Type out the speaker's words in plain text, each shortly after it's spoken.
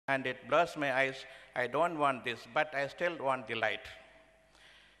and it blurs my eyes. I don't want this, but I still want the light.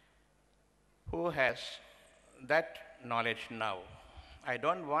 Who has that knowledge now? I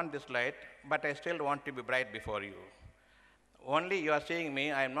don't want this light, but I still want to be bright before you. Only you are seeing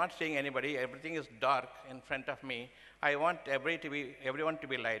me, I am not seeing anybody, everything is dark in front of me. I want everyone to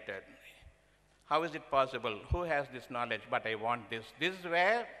be lighted. How is it possible? Who has this knowledge, but I want this? This is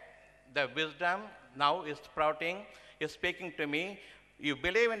where the wisdom now is sprouting, is speaking to me. You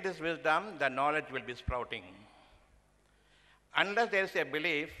believe in this wisdom, the knowledge will be sprouting. Unless there is a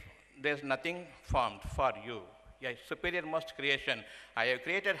belief, there is nothing formed for you. A superior most creation. I have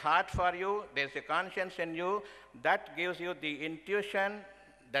created heart for you. There is a conscience in you that gives you the intuition,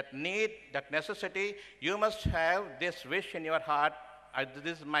 that need, that necessity. You must have this wish in your heart.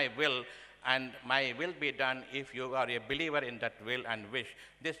 This is my will, and my will be done if you are a believer in that will and wish.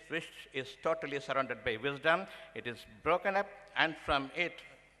 This wish is totally surrounded by wisdom. It is broken up, and from it,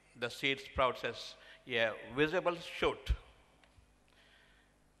 the seed sprouts as a visible shoot.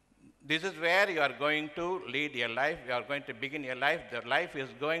 This is where you are going to lead your life. You are going to begin your life. The life is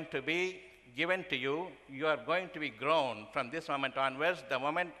going to be given to you. You are going to be grown from this moment onwards. The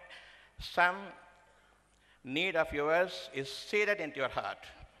moment some need of yours is seeded into your heart.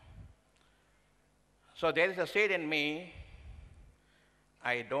 So there is a seed in me.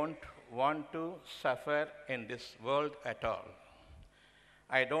 I don't want to suffer in this world at all.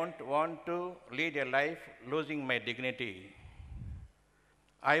 I don't want to lead a life losing my dignity.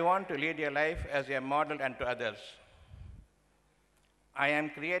 I want to lead a life as a model unto others. I am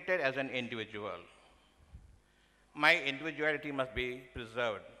created as an individual. My individuality must be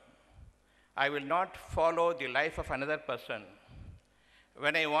preserved. I will not follow the life of another person.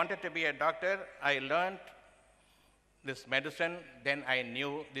 When I wanted to be a doctor, I learned this medicine. Then I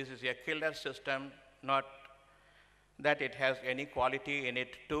knew this is a killer system, not that it has any quality in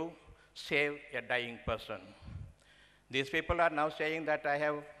it to save a dying person. These people are now saying that I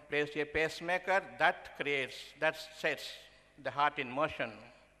have placed a pacemaker that sets the heart in motion.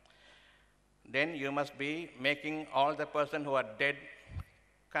 Then you must be making all the person who are dead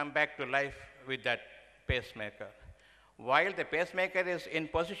come back to life with that pacemaker. While the pacemaker is in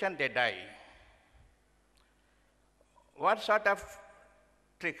position, they die. What sort of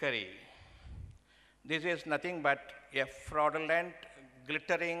trickery? This is nothing but a fraudulent,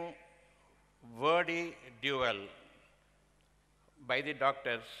 glittering, wordy duel by the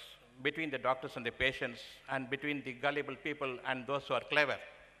doctors, between the doctors and the patients, and between the gullible people and those who are clever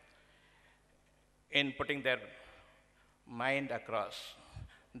in putting their mind across.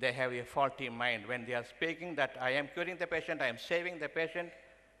 They have a faulty mind. When they are speaking that I am curing the patient, I am saving the patient,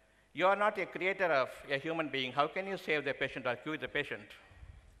 you are not a creator of a human being. How can you save the patient or cure the patient?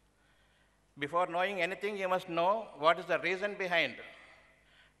 Before knowing anything, you must know what is the reason behind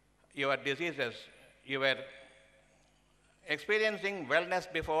your diseases. You were experiencing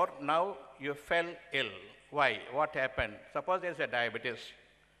wellness before, now you fell ill. Why? What happened? Suppose there is a diabetes.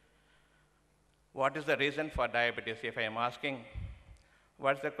 What is the reason for diabetes? If I am asking,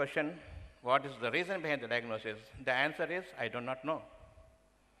 what's the question? What is the reason behind the diagnosis? The answer is, I do not know.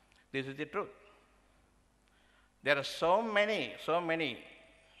 This is the truth. There are so many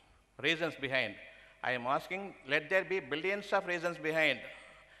reasons behind. I am asking, let there be billions of reasons behind.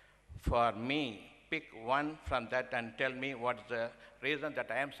 For me, pick one from that and tell me what's the reason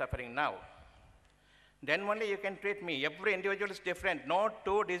that I am suffering now. Then only you can treat me. Every individual is different. No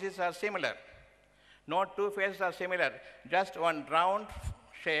two diseases are similar. No two faces are similar. Just one round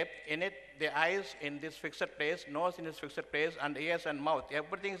shape in it, the eyes in this fixed place, nose in this fixed place, and ears and mouth.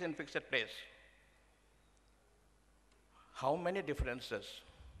 Everything is in fixed place. How many differences?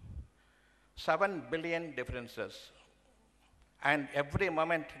 7 billion differences. And every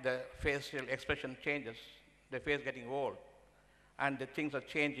moment the facial expression changes, the face getting old, and the things are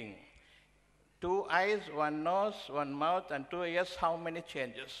changing. 2 eyes, 1 nose, 1 mouth, and 2 ears, how many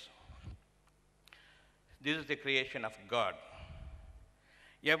changes? This is the creation of God.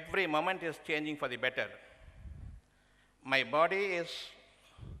 Every moment is changing for the better. My body is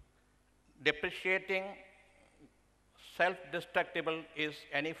depreciating. Self-destructible is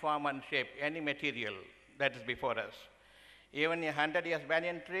any form and shape, any material that is before us. Even a 100 years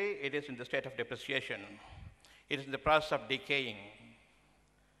banyan tree, it is in the state of depreciation. It is in the process of decaying.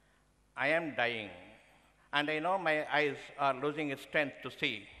 I am dying, and I know my eyes are losing its strength to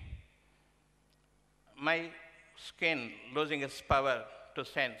see. My skin losing its power to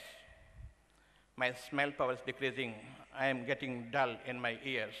sense. My smell power is decreasing. I am getting dull in my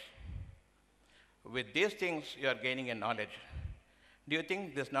ears. With these things, you are gaining a knowledge. Do you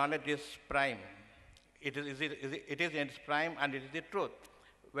think this knowledge is prime? It is in its prime, and it is the truth.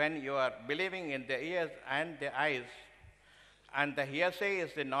 when you are believing in the ears and the eyes, and the hearsay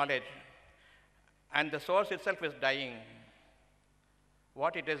is the knowledge, and the source itself is dying,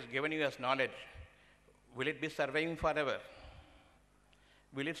 what it has given you as knowledge, will it be surviving forever?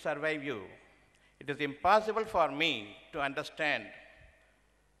 Will it survive you? It is impossible for me to understand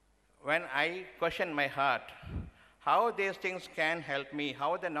when I question my heart how these things can help me,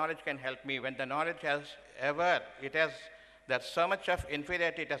 how the knowledge can help me, when the knowledge there's so much of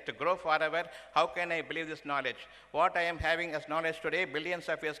inferiority, it has to grow forever. How can I believe this knowledge? What I am having as knowledge today, billions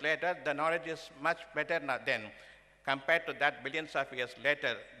of years later, the knowledge is much better then. Compared to that, billions of years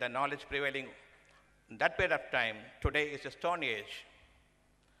later, the knowledge prevailing in that period of time, today is a stone age.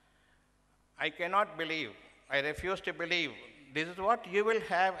 I cannot believe, I refuse to believe. This is what you will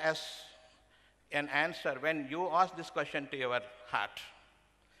have as an answer when you ask this question to your heart.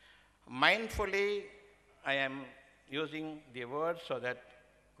 Mindfully, I am using the word so that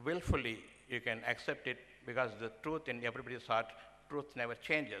willfully you can accept it, because the truth in everybody's heart, truth never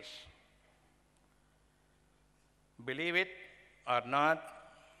changes. Believe it or not,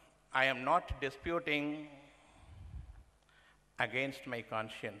 I am not disputing against my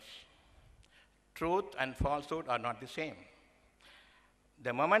conscience. Truth and falsehood are not the same.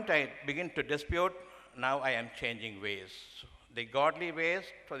 The moment I begin to dispute, now I am changing ways. The godly ways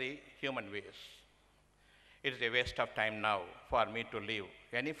to the human ways. It is a waste of time now for me to live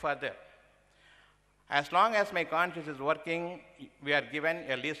any further. As long as my conscience is working, we are given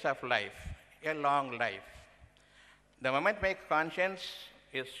a lease of life, a long life. The moment my conscience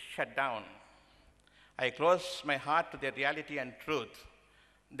is shut down, I close my heart to the reality and truth,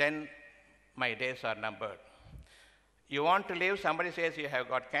 then my days are numbered. You want to live, somebody says you have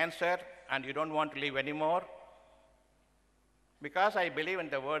got cancer and you don't want to live anymore. Because I believe in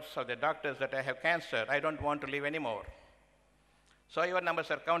the words of the doctors that I have cancer, I don't want to live anymore. So your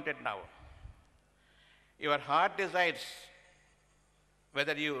numbers are counted now. Your heart decides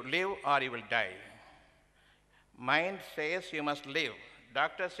whether you live or you will die. Mind says you must live.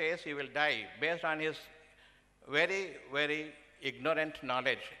 Doctor says you will die based on his very, very ignorant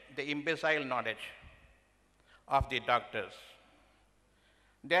knowledge, the imbecile knowledge of the doctors.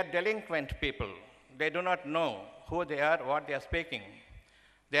 They are delinquent people. They do not know who they are, what they are speaking.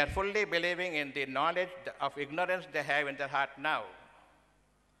 They are fully believing in the knowledge of ignorance they have in their heart now.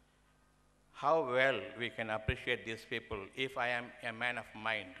 How well we can appreciate these people if I am a man of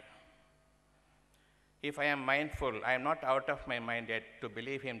mind. If I am mindful, I am not out of my mind yet to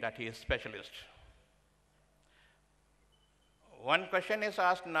believe him that he is specialist. One question is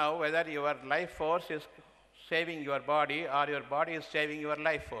asked now whether your life force is saving your body or your body is saving your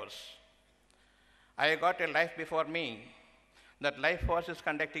life force. I got a life before me. That life force is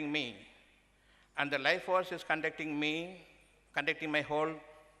conducting me. And the life force is conducting me, conducting my whole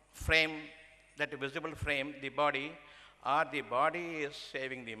frame, that visible frame, the body, or the body is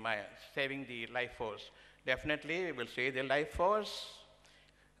saving the life force. Definitely, we will say the life force.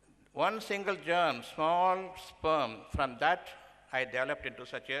 One single germ, small sperm, from that I developed into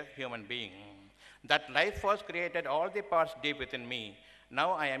such a human being. That life force created all the parts deep within me.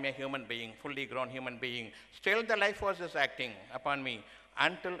 Now I am a human being, fully grown human being. Still the life force is acting upon me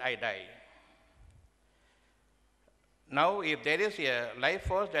until I die. Now if there is a life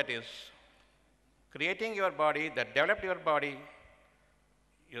force that is creating your body, that developed your body,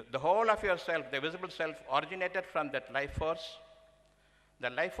 the whole of yourself, the visible self, originated from that life force. The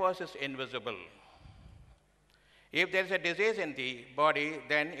life force is invisible. If there is a disease in the body,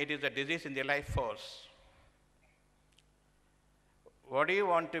 then it is a disease in the life force. What do you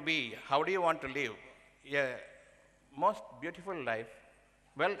want to be? How do you want to live? A most beautiful life,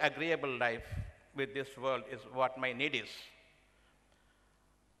 well agreeable life with this world is what my need is.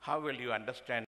 How will you understand